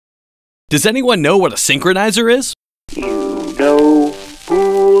Does anyone know what a synchronizer is? You know,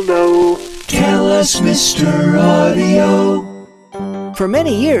 who'll know? Tell us, Mr. Audio. For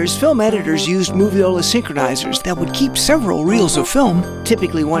many years, film editors used Moviola synchronizers that would keep several reels of film,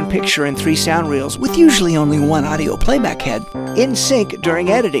 typically one picture and 3 sound reels, with usually only one audio playback head, in sync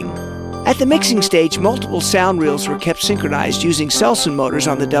during editing. At the mixing stage, multiple sound reels were kept synchronized using selsyn motors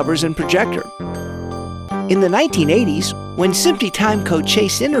on the dubbers and projector. In the 1980s, when SMPTE timecode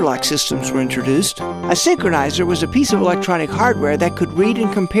chase-interlock systems were introduced, a synchronizer was a piece of electronic hardware that could read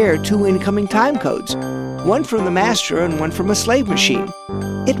and compare 2 incoming timecodes, one from the master and one from a slave machine.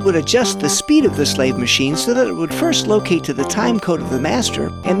 It would adjust the speed of the slave machine so that it would first locate to the timecode of the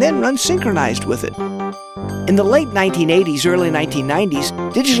master and then run synchronized with it. In the late 1980s, early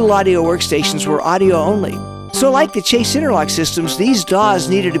 1990s, digital audio workstations were audio only. So like the chase-interlock systems, these DAWs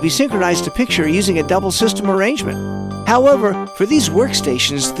needed to be synchronized to picture using a double system arrangement. However, for these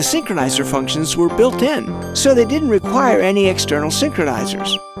workstations, the synchronizer functions were built in, so they didn't require any external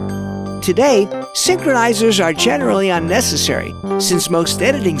synchronizers. Today, synchronizers are generally unnecessary, since most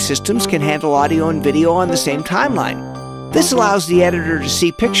editing systems can handle audio and video on the same timeline. This allows the editor to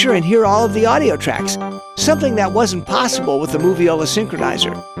see picture and hear all of the audio tracks, something that wasn't possible with the Moviola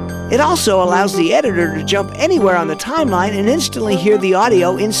synchronizer. It also allows the editor to jump anywhere on the timeline and instantly hear the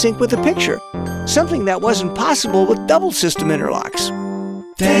audio in sync with the picture, something that wasn't possible with double system interlocks.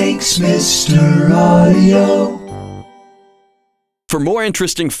 Thanks, Mr. Audio. For more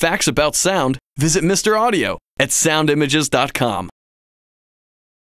interesting facts about sound, visit Mr. Audio at soundimages.com.